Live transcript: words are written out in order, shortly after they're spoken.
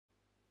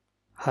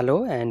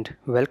Hello and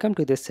welcome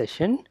to this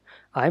session.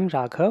 I'm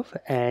Raghav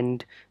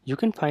and you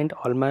can find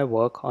all my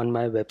work on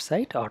my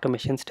website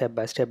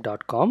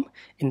automationstepbystep.com.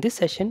 In this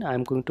session,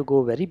 I'm going to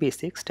go very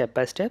basic step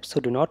by step, so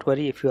do not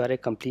worry if you are a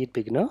complete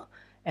beginner.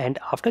 And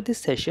after this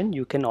session,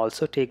 you can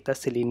also take the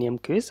Selenium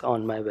quiz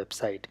on my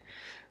website.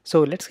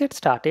 So let's get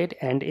started,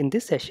 and in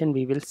this session,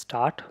 we will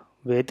start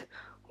with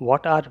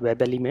what are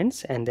web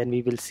elements, and then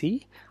we will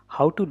see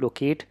how to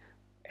locate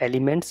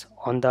elements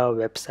on the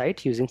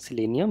website using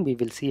Selenium. We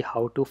will see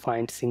how to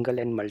find single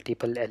and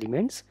multiple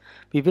elements.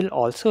 We will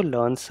also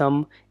learn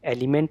some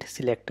element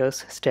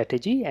selectors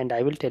strategy, and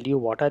I will tell you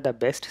what are the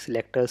best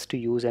selectors to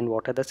use and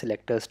what are the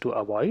selectors to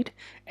avoid.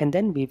 And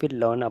then we will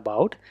learn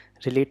about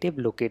relative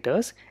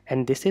locators,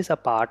 and this is a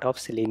part of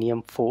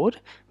Selenium 4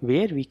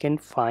 where we can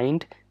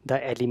find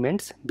the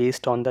elements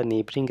based on the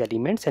neighboring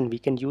elements, and we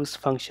can use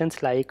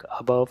functions like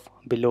above,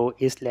 below,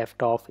 is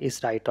left of,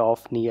 is right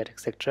of, near,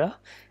 etc.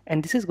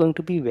 And this is going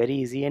to be very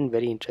easy and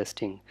very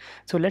interesting.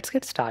 So let's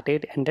get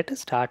started, and let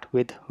us start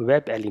with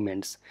web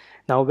elements.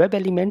 Now web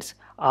elements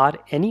are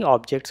any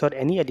objects or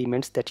any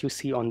elements that you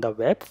see on the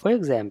web. For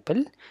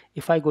example,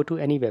 if I go to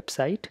any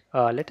website,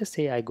 let us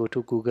say I go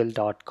to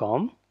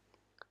google.com.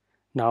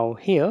 Now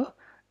here,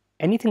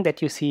 anything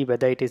that you see,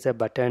 whether it is a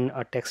button,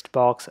 a text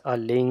box, a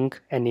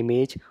link, an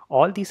image,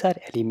 all these are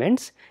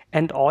elements,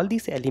 and all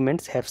these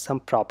elements have some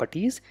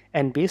properties,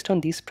 and based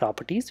on these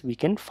properties we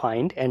can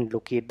find and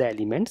locate the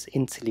elements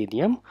in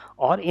Selenium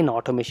or in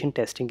automation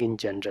testing in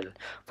general.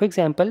 For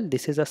example,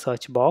 this is a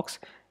search box.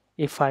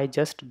 If I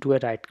just do a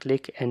right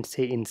click and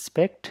say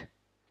inspect,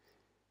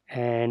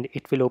 and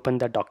it will open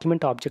the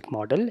document object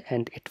model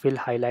and it will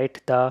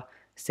highlight the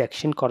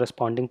section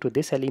corresponding to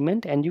this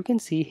element, and you can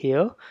see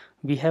here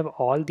we have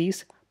all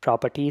these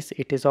properties.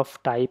 It is of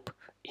type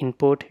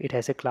input, it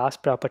has a class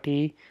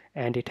property,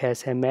 and it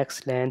has a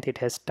max length, it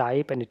has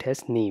type, and it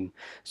has name.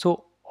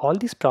 So all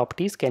these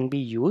properties can be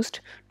used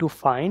to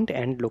find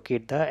and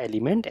locate the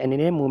element, and in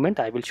a moment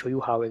I will show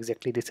you how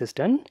exactly this is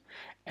done.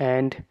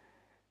 And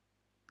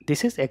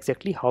this is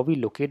exactly how we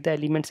locate the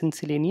elements in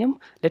Selenium.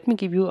 Let me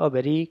give you a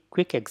very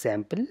quick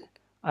example.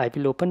 I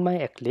will open my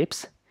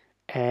Eclipse,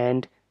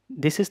 and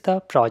this is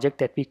the project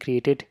that we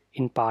created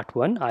in part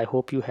 1. I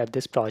hope you have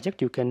this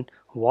project. You can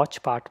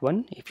watch part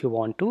 1 if you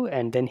want to.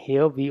 And then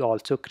here we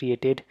also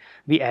added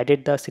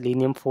the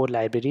Selenium 4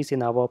 libraries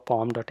in our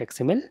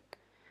pom.xml,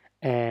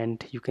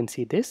 and you can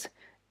see this.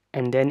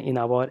 And then in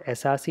our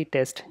src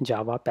test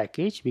Java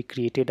package, we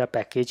created a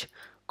package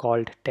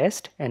called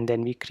test, and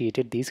then we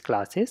created these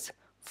classes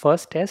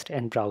first test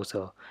and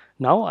browser.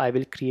 Now I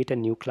will create a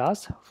new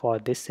class for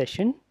this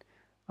session.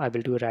 I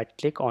will do a right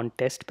click on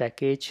test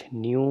package,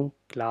 new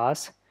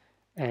class,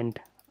 and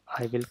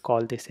I will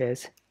call this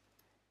as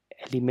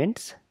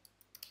elements.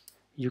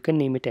 You can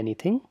name it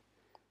anything,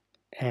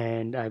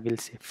 and I will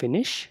say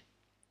finish.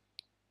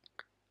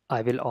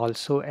 I will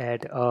also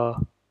add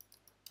a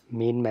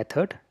main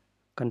method,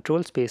 control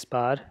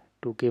spacebar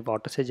to give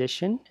auto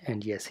suggestion,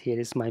 and yes, here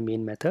is my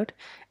main method.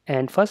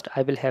 And first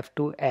I will have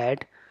to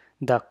add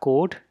the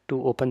code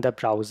to open the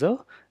browser.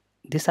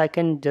 This I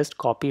can just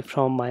copy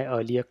from my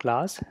earlier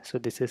class, so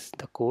this is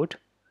the code.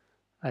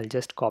 I'll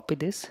just copy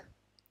this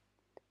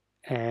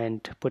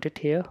and put it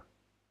here.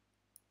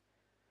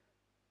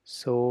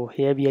 So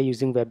here we are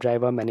using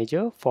WebDriver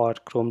Manager for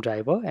Chrome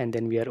driver, and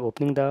then we are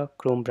opening the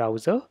Chrome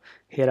browser.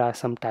 Here are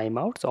some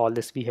timeouts. All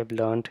this we have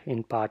learned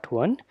in part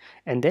 1,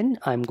 and then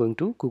I'm going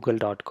to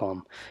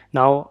google.com.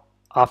 Now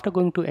after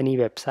going to any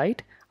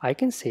website, I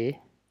can say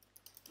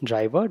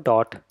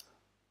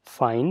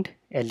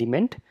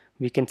driver.findElement.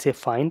 We can say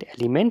find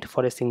element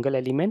for a single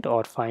element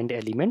or find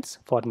elements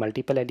for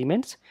multiple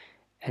elements,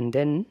 and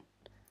then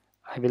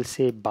I will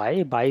say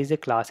by. By is a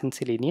class in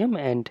Selenium,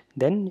 and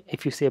then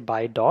if you say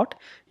by dot,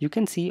 you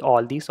can see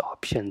all these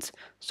options.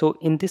 So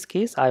in this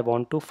case, I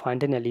want to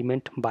find an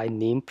element by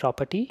name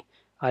property.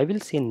 I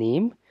will say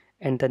name,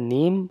 and the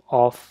name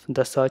of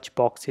the search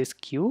box is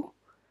Q.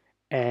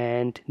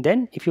 And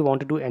then if you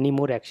want to do any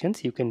more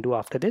actions, you can do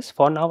after this.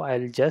 For now,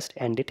 I'll just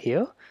end it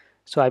here,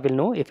 so I will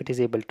know if it is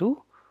able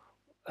to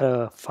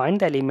find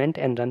the element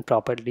and run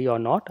properly or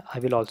not. I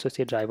will also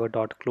say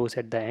driver.close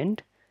at the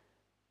end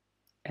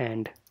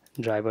and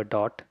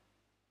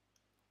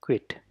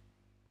driver.quit,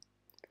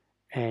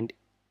 and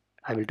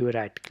I will do a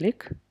right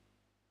click,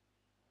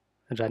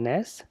 run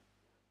as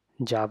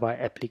Java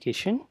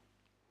application,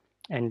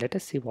 and let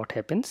us see what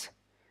happens.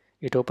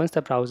 It opens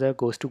the browser,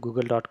 goes to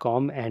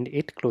google.com, and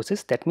it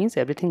closes. That means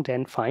everything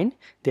ran fine.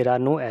 There are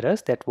no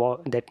errors. That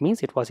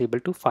means it was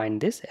able to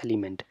find this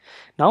element.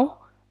 Now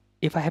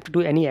if I have to do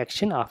any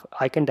action,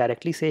 I can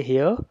directly say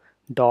here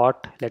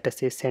dot, let us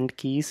say send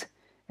keys,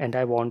 and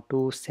I want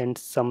to send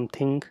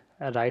something,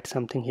 write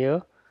something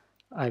here.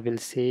 I will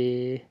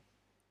say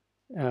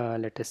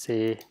let us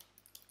say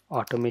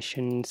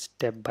automation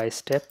step by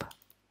step.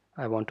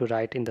 I want to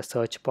write in the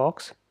search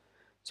box,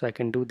 so I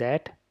can do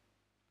that.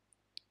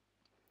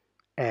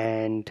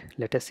 And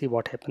let us see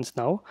what happens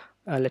now.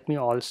 Let me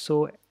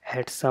also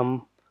add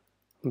some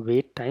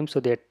wait time so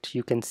that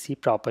you can see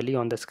properly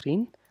on the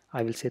screen.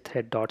 I will say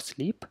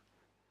thread.sleep,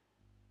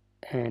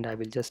 and I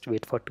will just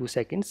wait for 2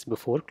 seconds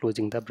before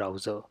closing the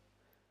browser.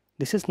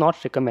 This is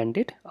not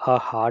recommended.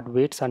 Hard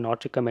waits are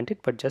not recommended,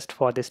 but just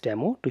for this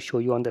demo to show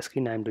you on the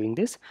screen I am doing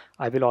this.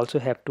 I will also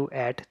have to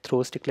add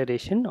throws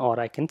declaration, or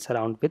I can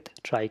surround with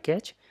try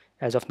catch.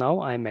 As of now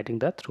I am adding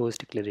the throws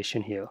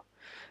declaration here.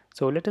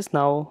 So let us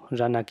now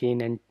run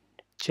again and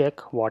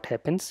check what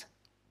happens.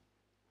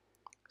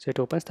 So it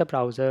opens the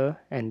browser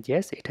and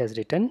yes, it has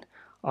written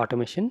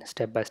automation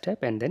step by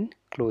step and then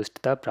closed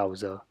the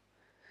browser.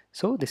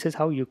 So this is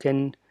how you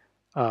can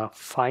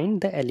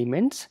find the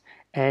elements,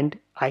 and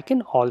I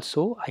can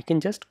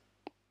just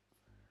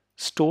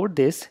store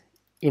this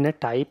in a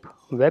type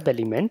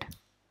WebElement.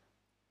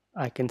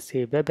 I can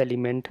say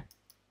WebElement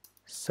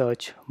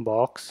search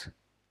box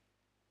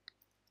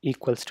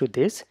equals to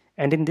this,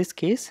 and in this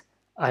case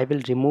I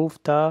will remove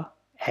the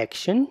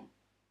action.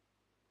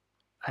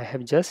 I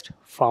have just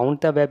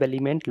found the web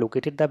element,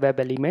 located the web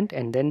element,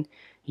 and then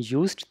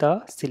used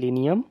the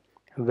Selenium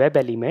web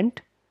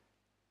element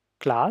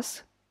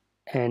class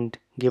and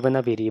given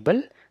a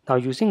variable. Now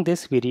using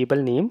this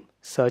variable name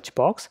search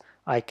box,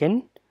 I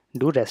can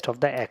do rest of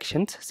the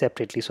actions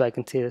separately. So I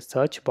can say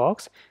search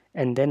box,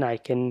 and then I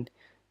can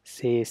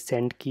say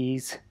send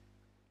keys.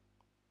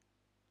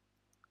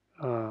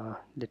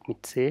 Let me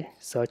say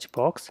search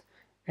box,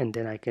 and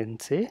then I can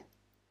say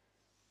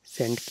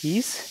send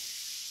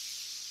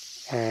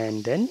keys,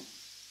 and then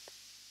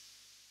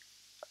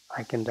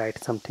I can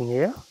write something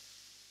here,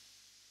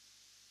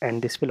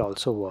 and this will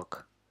also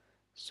work.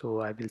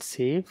 So I will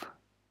save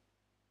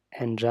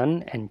and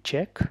run and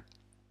check,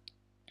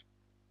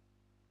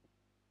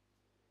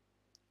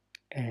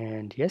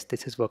 and yes,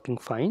 this is working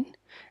fine.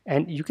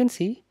 And you can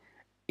see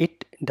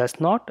it does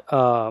not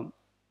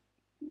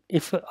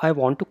if I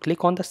want to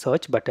click on the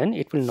search button,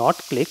 it will not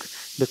click,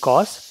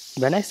 because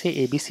when I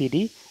say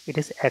ABCD, it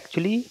is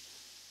actually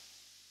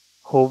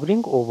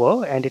hovering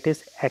over and it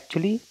is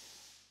actually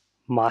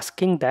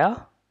masking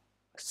the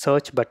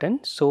search button.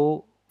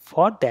 So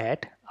for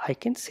that I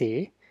can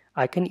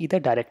either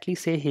directly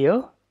say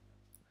here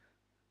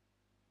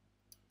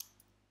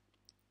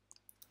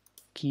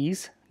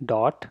keys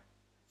dot,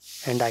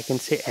 and I can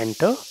say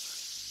enter.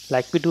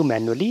 Like we do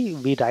manually,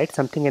 we write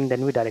something and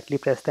then we directly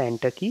press the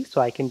enter key.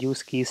 So I can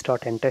use keys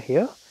dot enter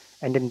here,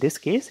 and in this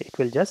case it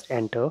will just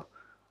enter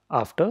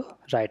after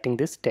writing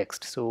this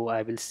text. So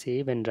I will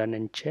save and run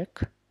and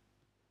check.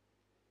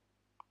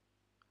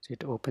 So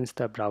it opens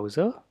the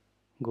browser,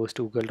 goes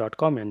to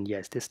google.com, and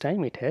yes, this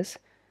time it has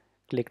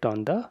clicked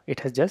on it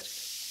has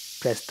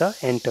just pressed the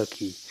enter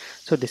key.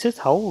 So this is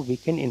how we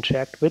can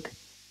interact with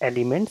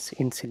elements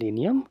in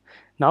Selenium.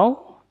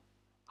 Now,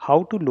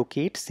 how to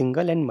locate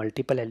single and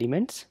multiple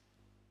elements.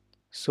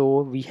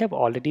 So we have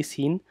already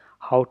seen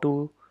how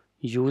to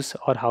use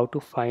or how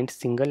to find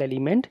single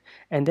element,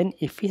 and then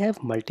if we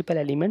have multiple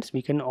elements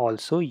we can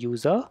also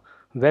use a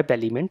web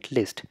element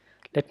list.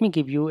 Let me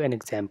give you an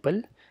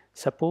example.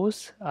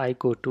 Suppose I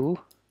go to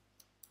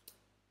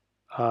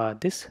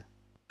this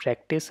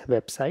practice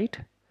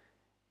website,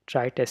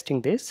 try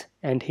testing this,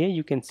 and here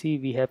you can see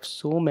we have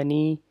so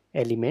many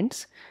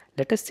elements.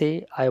 Let us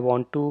say I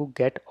want to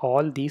get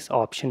all these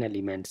option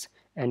elements,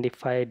 and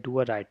if I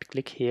do a right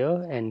click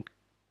here and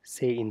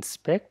say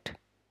inspect,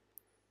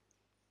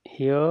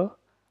 here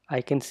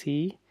I can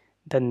see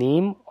the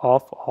name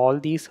of all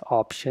these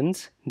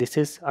options. This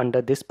is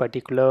under this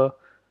particular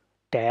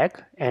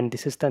tag and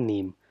this is the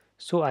name.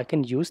 So I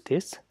can use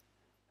this.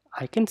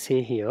 I can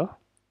say here,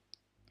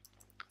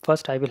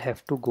 first I will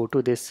have to go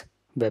to this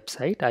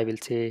website. I will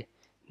say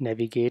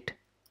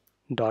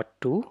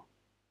navigate.to,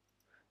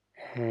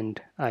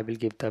 and I will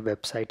give the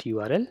website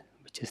URL,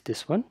 which is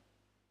this one.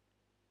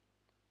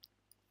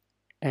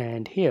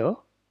 And here,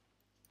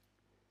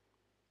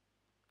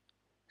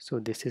 so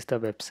this is the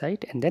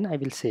website, and then I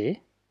will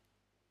say,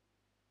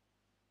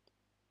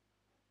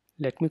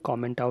 let me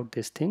comment out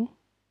this thing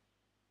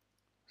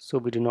so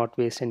we do not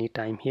waste any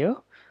time here.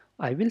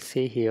 I will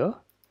say here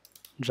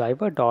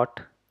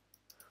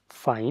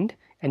driver.find,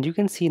 and you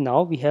can see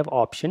now we have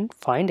option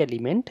find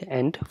element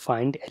and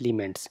find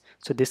elements.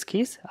 So this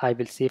case I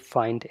will say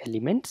find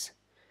elements,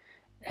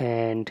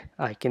 and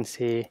I can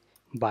say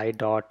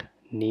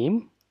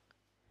by.name,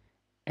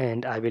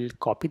 and I will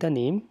copy the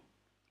name.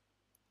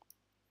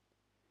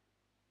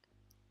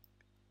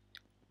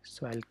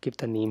 So I'll give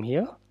the name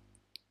here,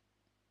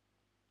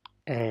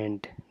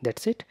 and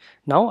that's it.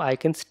 Now I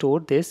can store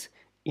this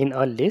in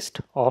a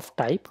list of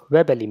type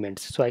web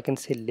elements. So I can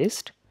say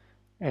list,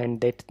 and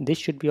that this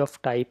should be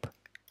of type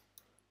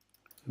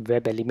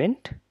web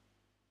element,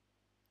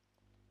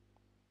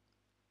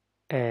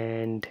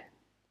 and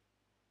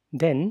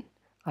then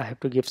I have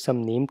to give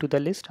some name to the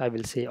list. I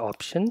will say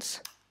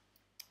options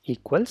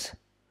equals,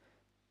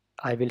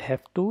 I will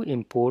have to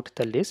import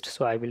the list,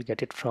 so I will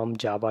get it from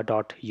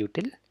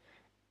java.util,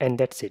 and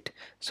that's it.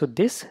 So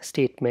this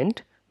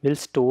statement will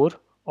store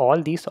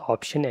all these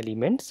option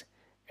elements,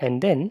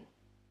 and then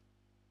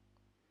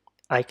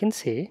I can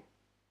say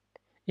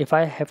if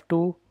I have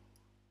to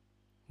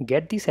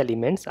get these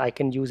elements, I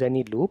can use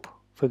any loop.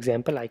 For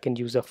example, I can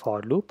use a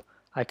for loop.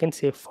 I can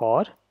say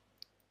for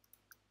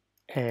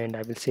and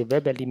I will say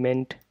web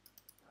element.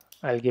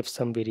 I'll give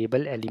some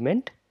variable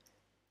element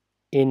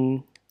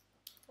in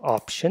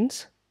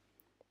options.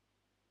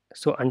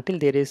 So until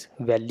there is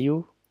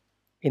value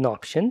in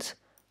options,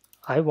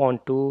 I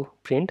want to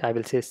print, I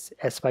will say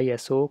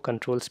syso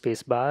control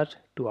space bar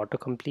to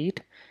autocomplete,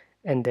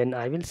 and then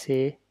I will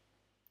say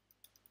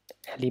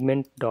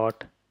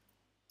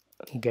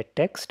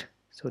element.getText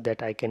so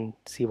that I can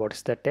see what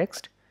is the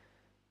text,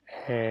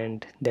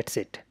 and that's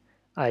it.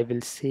 I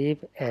will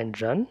save and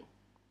run.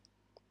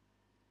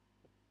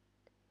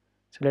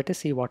 So let us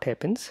see what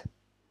happens.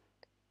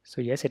 So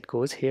yes, it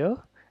goes here,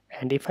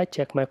 and if I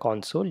check my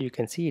console, you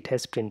can see it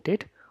has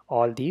printed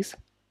all these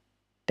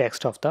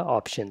text of the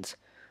options.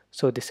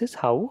 So this is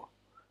how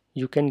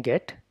you can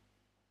get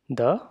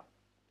the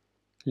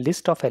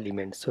list of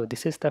elements. So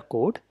this is the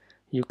code.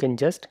 You can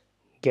just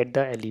get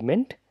the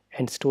element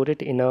and store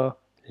it in a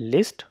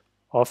list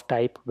of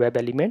type web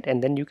element,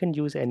 and then you can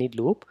use any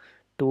loop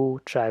to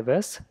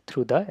traverse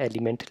through the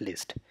element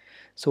list.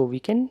 So we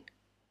can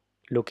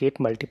locate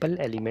multiple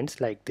elements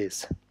like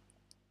this.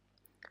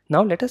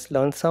 Now let us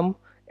learn some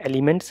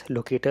elements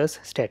locators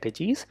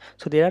strategies.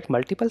 So there are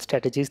multiple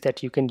strategies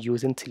that you can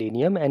use in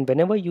Selenium, and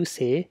whenever you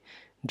say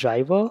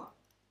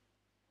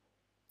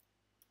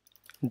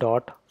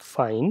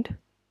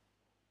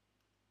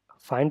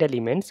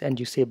driver.findElements and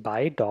you say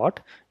by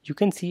dot, you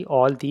can see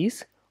all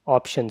these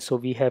options. So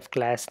we have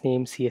class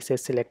name,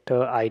 CSS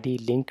selector, ID,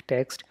 link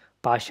text,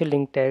 partial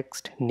link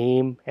text,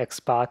 name,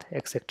 XPath,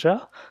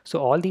 etc. So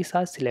all these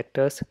are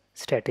selectors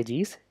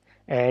strategies,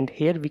 and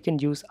here we can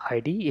use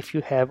ID if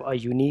you have a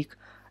unique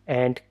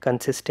and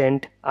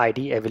consistent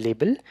ID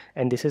available,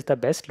 and this is the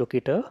best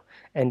locator.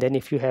 And then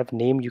if you have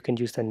name, you can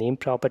use the name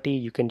property,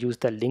 you can use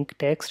the link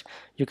text,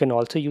 you can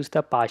also use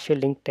the partial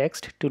link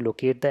text to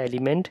locate the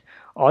element,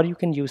 or you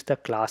can use the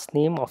class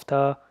name of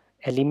the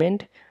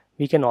element.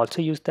 We can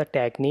also use the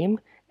tag name,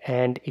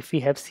 and if we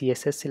have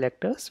CSS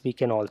selectors, we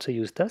can also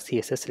use the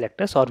CSS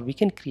selectors, or we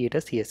can create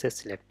a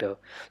CSS selector.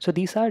 So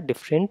these are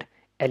different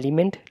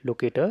element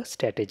locator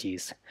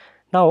strategies.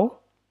 Now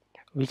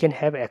we can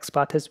have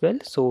XPath as well,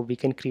 so we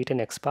can create an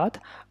XPath.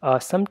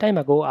 Some time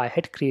ago I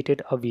had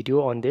created a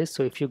video on this,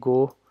 so if you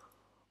go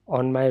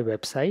on my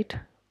website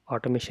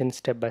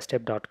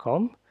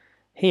automationstepbystep.com,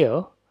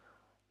 here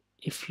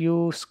if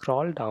you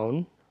scroll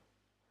down,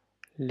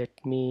 let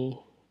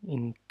me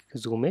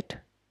zoom it.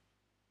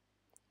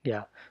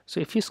 Yeah, so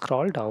if you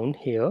scroll down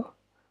here,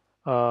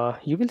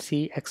 you will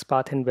see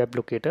XPath and web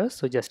locators.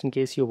 So just in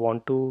case you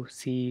want to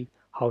see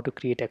how to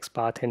create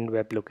XPath and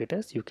web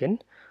locators, you can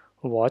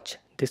watch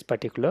this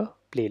particular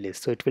playlist.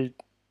 So it will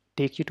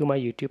take you to my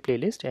YouTube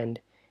playlist, and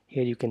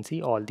here you can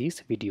see all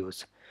these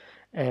videos.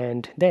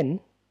 And then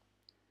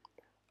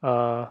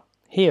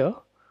here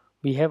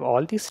we have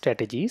all these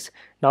strategies.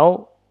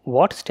 Now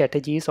what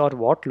strategies or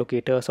what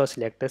locators or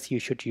selectors you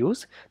should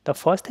use? The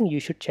first thing you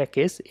should check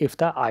is if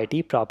the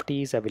ID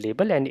property is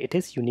available and it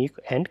is unique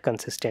and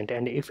consistent,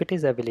 and if it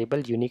is available,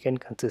 unique and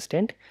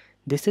consistent,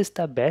 this is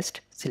the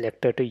best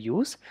selector to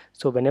use.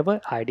 So whenever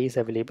ID is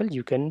available,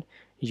 you can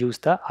use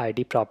the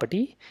ID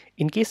property.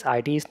 In case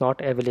ID is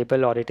not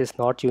available or it is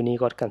not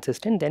unique or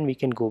consistent, then we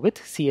can go with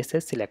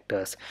CSS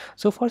selectors.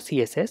 So for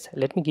CSS,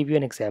 let me give you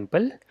an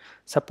example.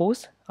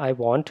 Suppose I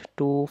want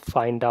to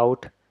find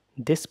out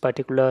this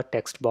particular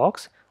text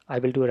box. I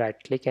will do right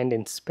click and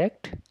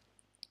inspect,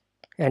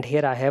 and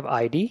here I have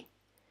ID.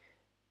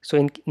 So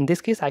in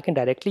this case I can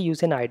directly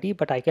use an ID,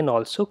 but I can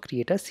also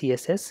create a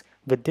CSS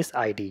with this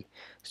ID.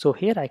 So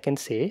here I can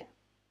say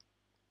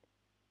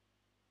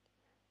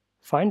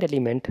find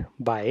element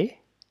by,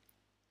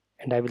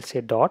 and I will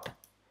say dot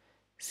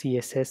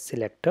CSS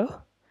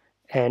selector,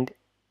 and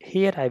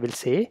here I will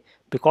say,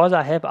 because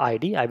I have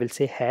ID, I will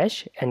say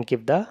hash and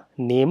give the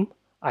name,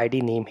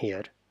 ID name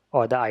here,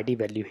 or the ID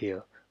value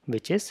here,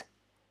 which is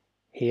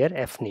here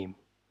fname.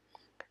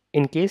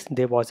 In case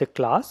there was a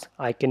class,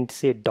 I can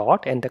say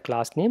dot and the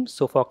class name.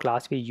 So for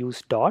class we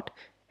use dot,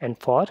 and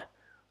for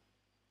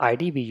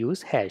ID we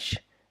use hash,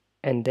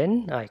 and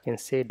then I can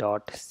say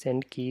dot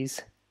send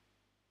keys,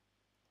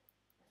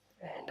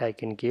 and I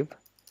can give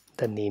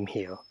the name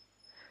here.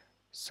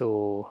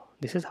 So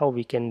this is how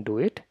we can do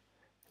it.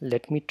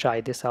 Let me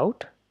try this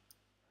out.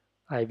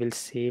 I will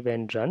save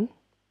and run.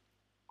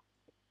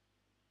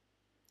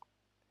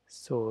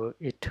 So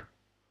it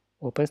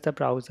opens the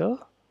browser,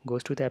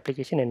 goes to the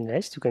application, and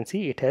next you can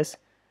see it has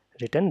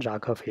written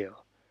Raghav here,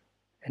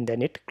 and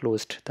then it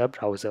closed the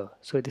browser.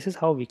 So this is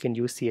how we can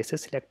use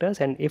CSS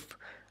selectors, and if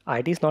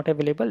ID is not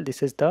available,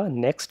 this is the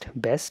next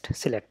best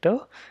selector.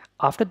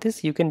 After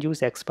this you can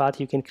use XPath,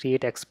 you can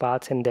create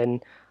XPaths, and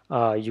then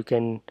you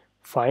can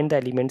find the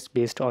elements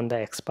based on the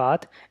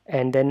XPath,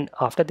 and then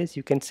after this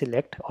you can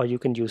select, or you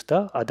can use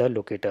the other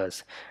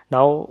locators.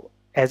 Now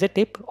as a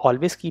tip,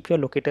 always keep your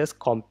locators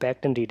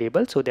compact and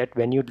readable, so that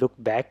when you look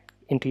back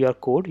into your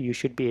code, you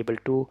should be able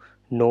to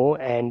know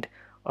and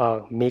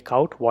make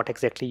out what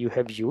exactly you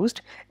have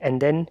used.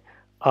 And then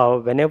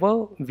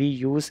whenever we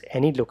use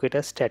any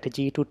locator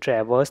strategy to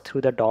traverse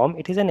through the DOM,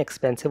 it is an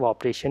expensive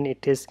operation.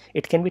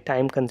 It can be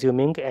time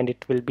consuming, and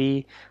it will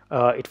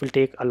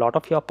take a lot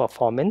of your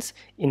performance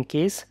in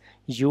case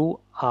you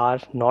are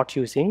not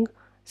using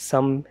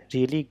some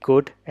really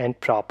good and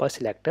proper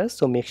selectors.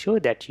 So make sure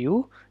that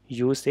you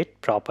use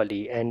it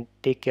properly and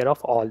take care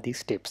of all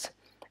these tips.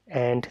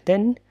 And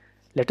then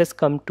let us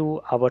come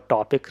to our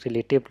topic,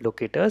 relative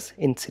locators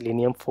in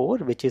Selenium 4,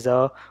 which is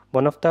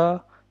one of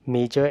the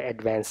major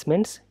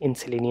advancements in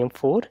Selenium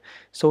 4.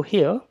 So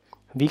here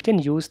we can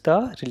use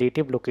the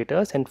relative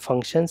locators and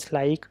functions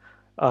like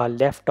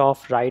left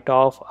off, right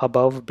off,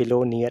 above,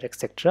 below, near,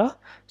 etc.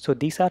 So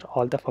these are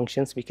all the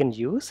functions we can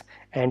use,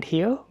 and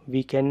here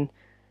we can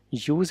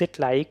use it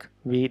like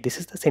this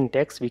is the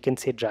syntax. We can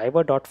say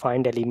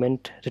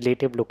driver.findElement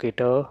relative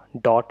locator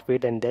dot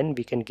with, and then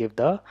we can give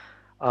the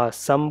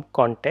some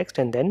context,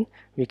 and then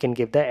we can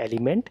give the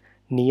element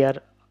near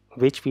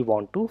which we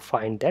want to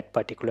find that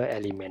particular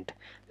element.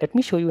 Let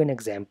me show you an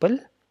example.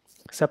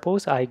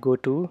 Suppose I go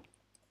to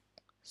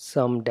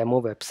some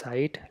demo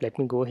website. Let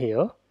me go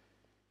here,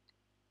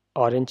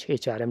 Orange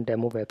HRM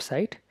demo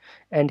website,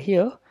 and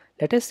here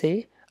let us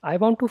say I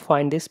want to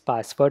find this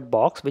password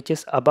box which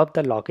is above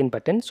the login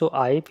button. So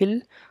I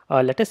will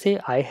let us say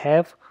I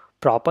have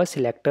proper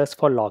selectors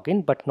for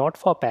login but not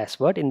for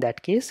password. In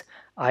that case,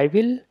 I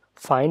will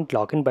find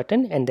login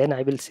button, and then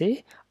I will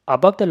say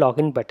above the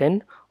login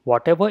button,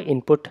 whatever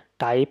input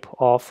type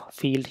of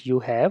field you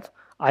have,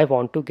 I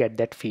want to get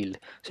that field.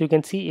 So you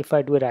can see if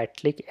I do a right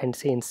click and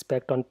say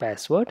inspect on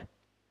password,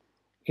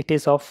 it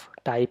is of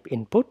type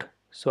input,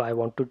 so I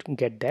want to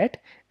get that.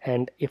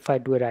 And if I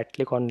do a right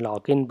click on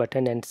login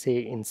button and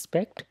say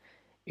inspect,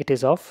 it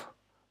is of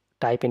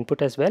type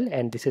input as well,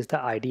 and this is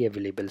the ID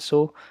available.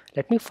 So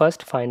let me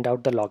first find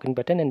out the login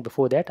button, and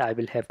before that I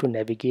will have to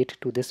navigate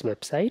to this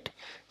website.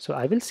 So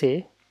I will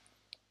say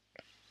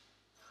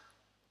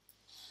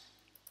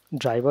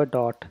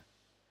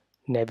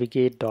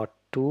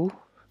driver.navigate.to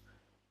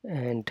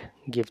and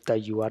give the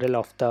URL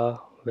of the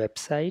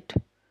website,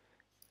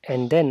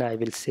 and then I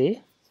will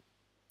say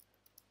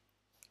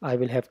I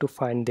will have to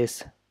find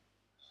this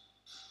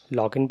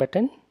login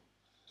button,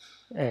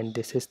 and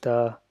this is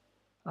the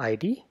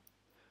ID.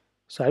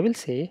 So I will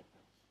say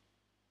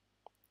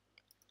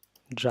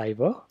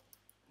driver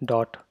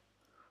dot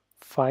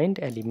find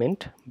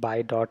element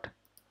by dot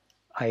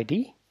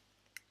ID,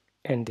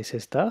 and this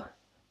is the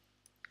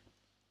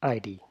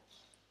ID.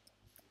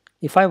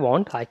 If I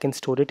want, I can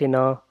store it in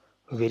a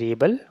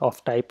variable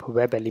of type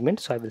web element.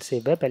 So I will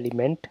say web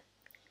element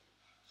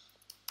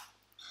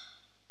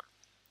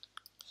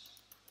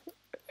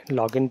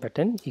login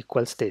button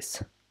equals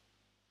this.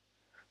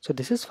 So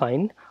this is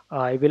fine.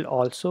 I will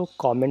also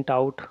comment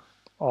out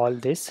all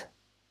this.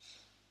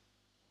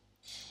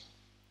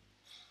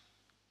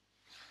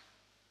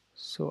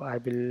 So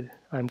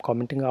I'm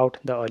commenting out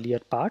the earlier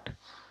part.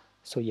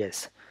 So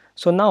yes.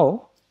 So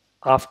now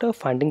after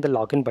finding the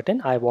login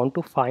button, I want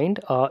to find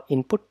a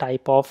input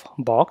type of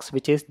box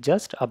which is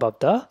just above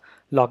the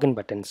login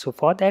button. So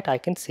for that I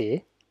can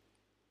say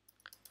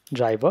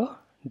driver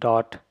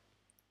dot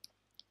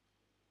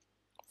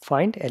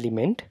find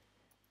element,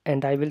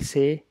 and I will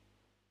say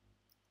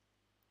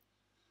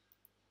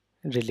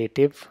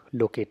relative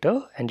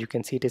locator, and you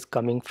can see it is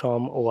coming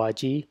from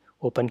org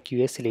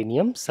OpenQA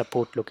Selenium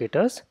support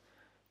locators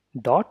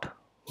dot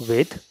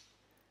with,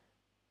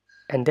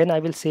 and then I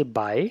will say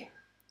by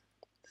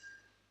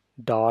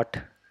dot,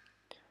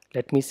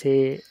 let me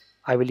say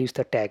I will use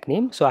the tag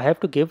name. So I have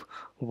to give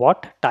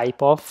what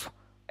type of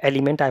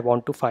element I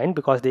want to find,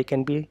 because there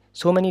can be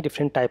so many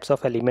different types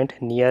of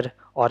element near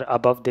or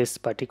above this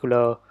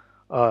particular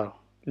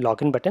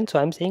login button. So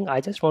I'm saying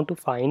I just want to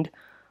find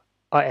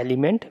a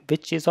element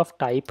which is of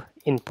type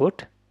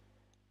input,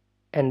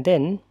 and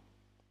then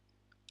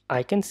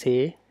I can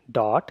say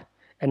dot,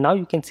 and now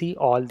you can see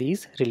all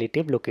these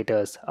relative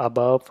locators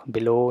above,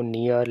 below,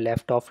 near,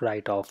 left off,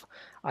 right off.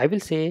 I will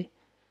say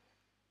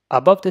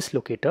above this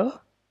locator,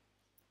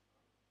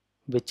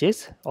 which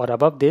is, or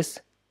above this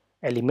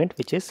element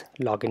which is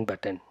login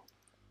button.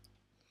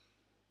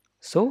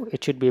 So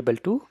it should be able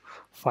to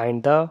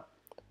find the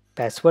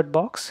password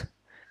box,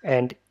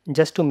 and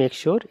just to make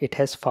sure it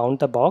has found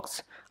the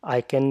box,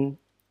 I can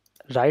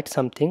write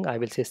something. I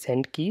will say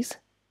send keys,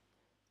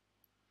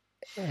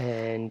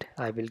 and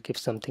I will give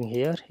something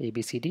here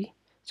ABCD,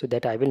 so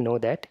that I will know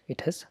that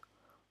it has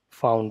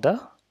found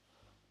the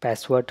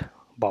password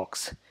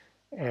box.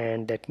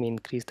 And let me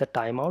increase the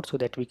timeout so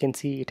that we can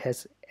see it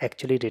has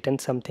actually written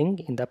something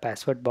in the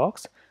password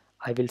box.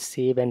 I will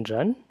save and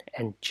run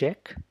and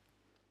check.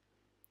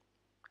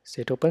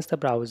 So it opens the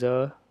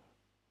browser,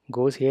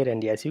 goes here,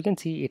 and yes, you can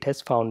see it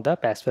has found the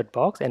password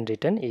box and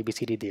written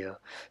ABCD there.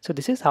 So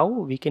this is how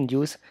we can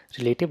use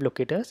relative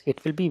locators.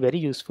 It will be very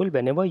useful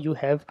whenever you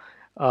have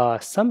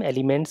some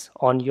elements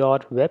on your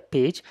web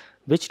page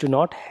which do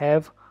not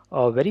have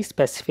very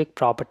specific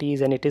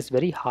properties, and it is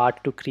very hard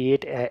to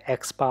create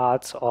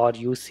XPaths or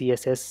use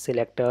CSS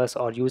selectors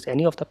or use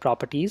any of the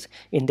properties.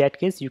 In that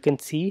case, you can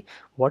see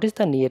what is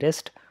the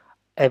nearest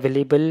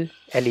available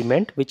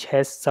element which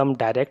has some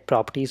direct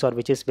properties or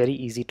which is very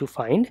easy to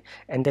find,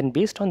 and then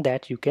based on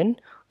that you can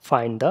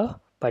find the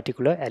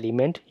particular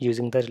element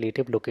using the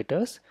relative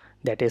locators,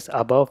 that is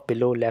above,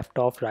 below, left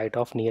of, right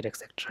of, near,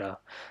 etc.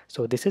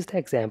 So this is the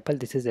example,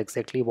 this is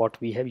exactly what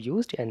we have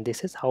used, and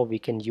this is how we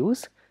can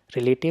use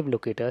relative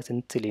locators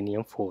in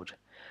Selenium 4.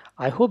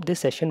 I hope this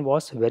session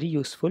was very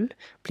useful.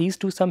 Please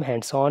do some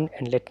hands-on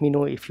and let me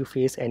know if you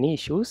face any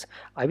issues.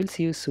 I will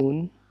see you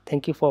soon.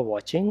 Thank you for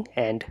watching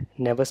and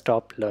never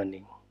stop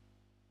learning.